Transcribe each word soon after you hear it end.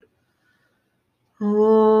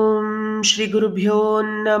Om Shri Gurubhyo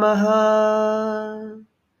Namaha.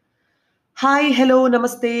 Hi, hello,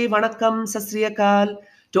 namaste, vanakkam, sasriyakal.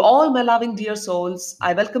 To all my loving dear souls,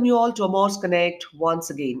 I welcome you all to Amor's Connect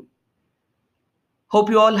once again.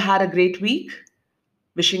 Hope you all had a great week.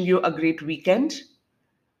 Wishing you a great weekend.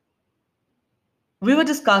 We were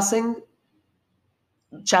discussing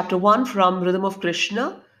chapter 1 from Rhythm of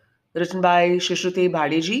Krishna, written by Shishruti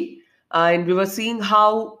Bhadeji, and we were seeing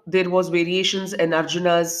how there was variations in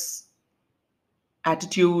Arjuna's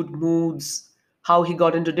attitude, moods, how he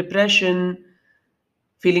got into depression,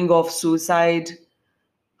 feeling of suicide,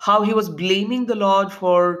 how he was blaming the Lord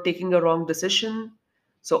for taking a wrong decision.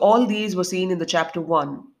 So, all these were seen in the chapter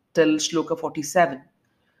 1 till shloka 47.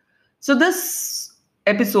 So, this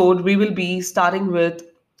episode we will be starting with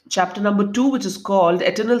chapter number 2, which is called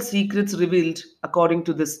Eternal Secrets Revealed According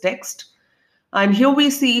to this text. And here we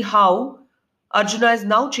see how Arjuna is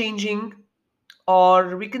now changing,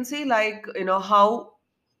 or we can say, how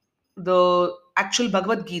the actual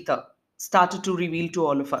Bhagavad Gita started to reveal to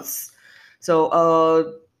all of us. So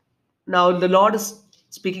now the Lord is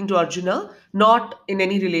speaking to Arjuna, not in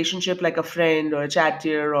any relationship like a friend or a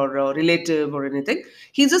chattier or a relative or anything.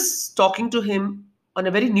 He's just talking to him on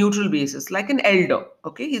a very neutral basis, like an elder.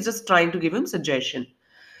 Okay, he's just trying to give him suggestion.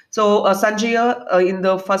 So Sanjaya in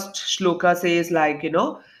the first shloka says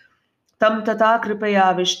tam tata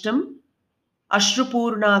kripaya vishtam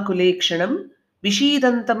Ashrupurnakulekshanam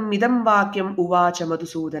Vishidantam idam vakyam uvacha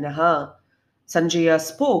Madhusudanaha. Sanjaya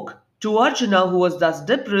spoke to Arjuna, who was thus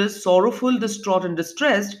depressed, sorrowful, distraught, and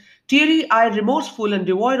distressed, teary eyed, remorseful, and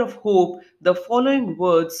devoid of hope. The following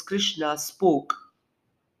words Krishna spoke.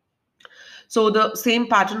 So the same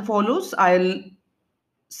pattern follows. I'll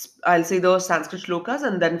say the Sanskrit shlokas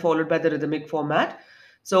and then followed by the rhythmic format.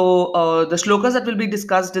 So the shlokas that will be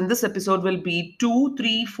discussed in this episode will be 2,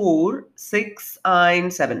 3, 4, 6,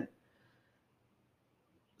 and 7.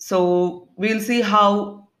 So we'll see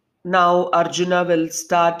how now Arjuna will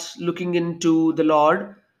start looking into the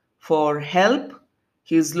Lord for help.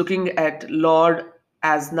 He's looking at Lord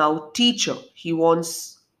as now teacher. He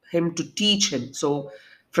wants him to teach him. So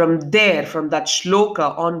from there, from that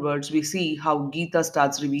shloka onwards, we see how Gita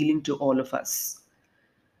starts revealing to all of us.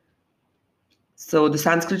 So the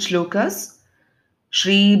Sanskrit shlokas.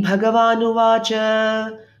 Shri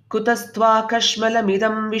Bhagavanuvacha Kutastva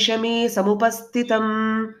Kashmalamidam Vishame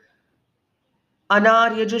Samupastitam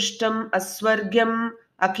अनार्यजुष्टम् अस्वर्ग्यम्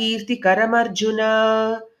अकीर्तिकरमर्जुन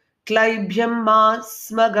क्लैभ्यं मा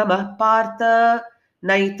स्मगमः पार्थ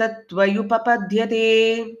नैतत्त्वयुपपद्यते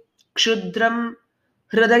क्षुद्रं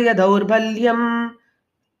हृदयदौर्बल्यं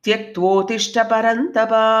त्यक्त्वोत्तिष्ठ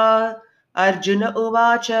परन्तप अर्जुन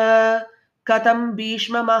उवाच कथं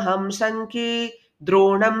भीष्ममहं शङ्के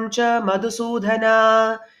द्रोणं च मधुसूदन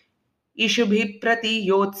इषुभिः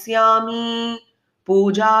प्रतियोत्स्यामि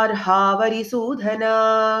पूजार्हावरिसूदन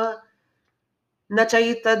न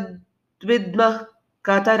चैतद्विद्मः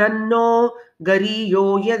कतरन्नो गरीयो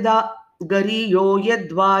यदा गरीयो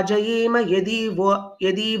यद्वा जयेम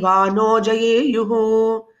यदि वा नो जयेयुः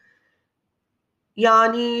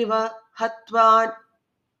यानेव हत्वा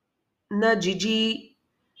न जिजी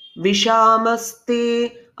विषामस्ते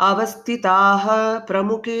अवस्थिताः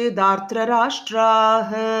प्रमुखे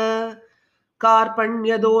धार्तराष्ट्राः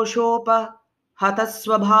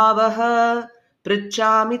कार्पण्यदोषोपहतस्वभावः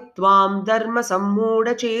पृच्छामि त्वां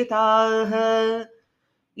धर्मसम्मूढचेताः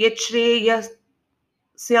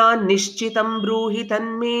यच्छ्रेयस्यान्निश्चितं ब्रूहि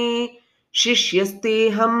तन्मे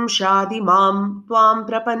शिष्यस्तेऽहं शाधि मां त्वां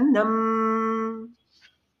प्रपन्नम्.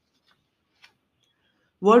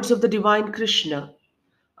 Words of the divine Krishna.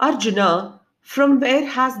 Arjuna, from where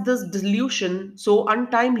has this delusion so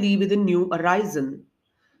untimely within you arisen?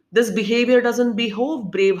 This behavior doesn't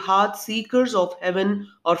behove brave heart seekers of heaven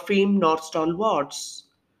or fame nor stalwarts.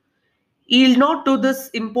 Yield not to this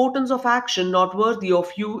importance of action not worthy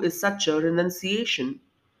of you is such a renunciation.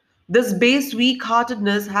 This base weak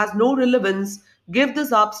heartedness has no relevance. Give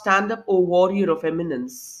this up, stand up, O warrior of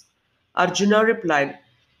eminence. Arjuna replied,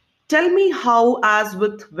 tell me how, as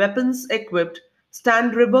with weapons equipped,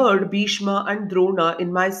 stand revered Bhishma and Drona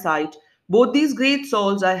in my sight. Both these great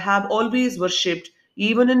souls I have always worshipped,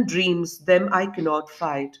 even in dreams, them I cannot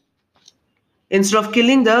fight. Instead of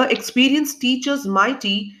killing the experienced teachers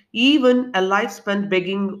mighty, even a life spent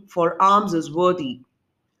begging for alms is worthy.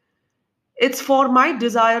 It's for my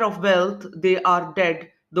desire of wealth they are dead.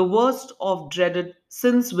 The worst of dreaded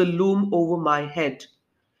sins will loom over my head.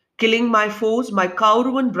 Killing my foes, my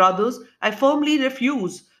Kauravan brothers, I firmly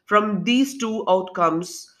refuse. From these two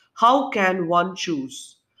outcomes, how can one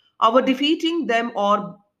choose? Our defeating them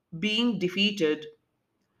or being defeated?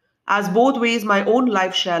 as both ways my own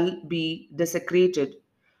life shall be desecrated.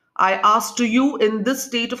 I ask to you in this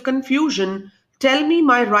state of confusion, tell me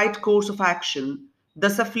my right course of action.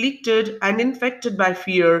 Thus afflicted and infected by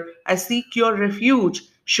fear, I seek your refuge.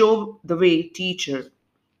 Show the way, teacher.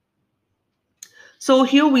 So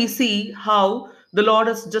here we see how the Lord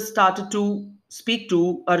has just started to speak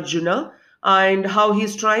to Arjuna and how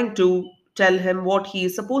he's trying to tell him what he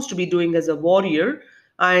is supposed to be doing as a warrior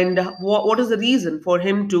and what is the reason for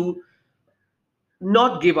him to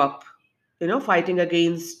not give up, fighting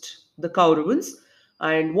against the Kauravas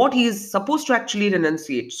and what he is supposed to actually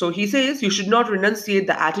renunciate. So he says you should not renunciate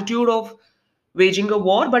the attitude of waging a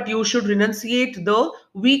war, but you should renunciate the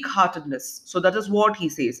weak heartedness. So that is what he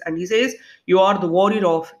says. And he says, you are the warrior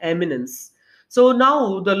of eminence. So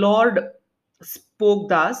now the Lord spoke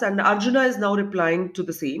thus, and Arjuna is now replying to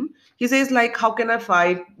the same. He says, like, how can I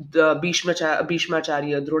fight the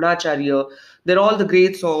Bhishmacharya, Dronacharya? They're all the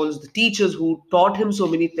great souls, the teachers who taught him so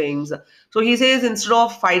many things. So he says, instead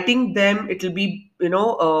of fighting them, it'll be,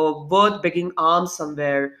 worth begging alms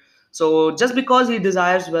somewhere. So just because he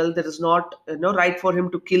desires wealth, it is not, right for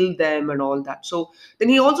him to kill them and all that. So then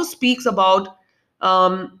he also speaks about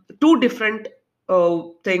two different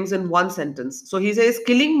things in one sentence. So he says,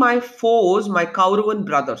 killing my foes, my Kauravan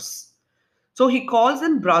brothers. So he calls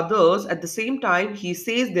them brothers. At the same time, he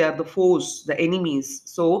says they are the foes, the enemies.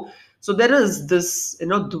 So there is this,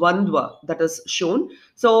 dvandva that is shown.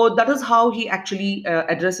 So that is how he actually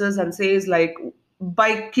addresses and says, like,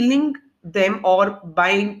 by killing them or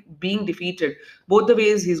by being defeated, both the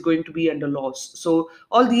ways he's going to be under loss. So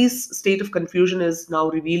all these state of confusion is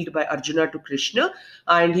now revealed by Arjuna to Krishna,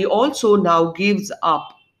 and he also now gives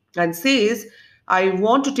up and says, I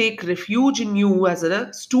want to take refuge in you as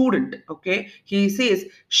a student. Okay. He says,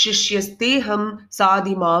 Shishyasteham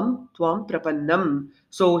sadhimam tvam prapannam.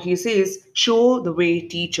 So he says, show the way,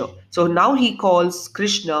 teacher. So now he calls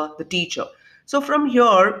Krishna the teacher. So from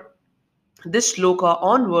here, this shloka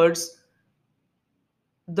onwards,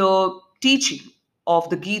 the teaching of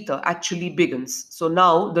the Gita actually begins. So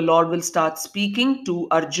now the Lord will start speaking to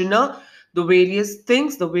Arjuna the various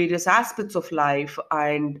things, the various aspects of life,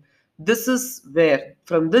 and this is where,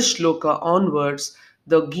 from this shloka onwards,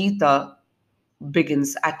 the Gita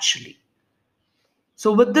begins actually.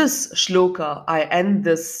 So, with this shloka, I end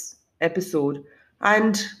this episode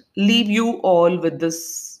and leave you all with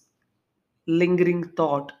this lingering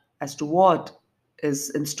thought as to what is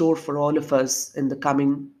in store for all of us in the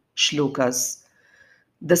coming shlokas.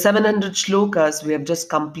 The 700 shlokas, we have just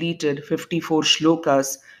completed 54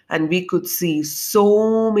 shlokas, and we could see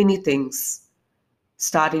so many things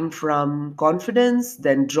starting from confidence,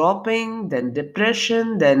 then dropping, then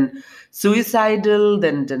depression, then suicidal,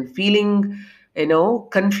 then feeling,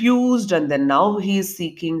 confused, and then now he is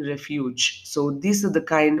seeking refuge. So these are the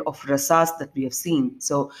kind of rasas that we have seen.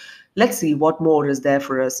 So let's see what more is there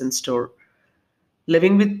for us in store.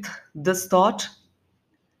 Living with this thought,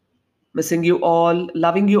 missing you all,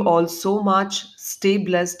 loving you all so much. Stay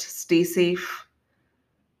blessed, stay safe.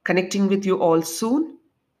 Connecting with you all soon.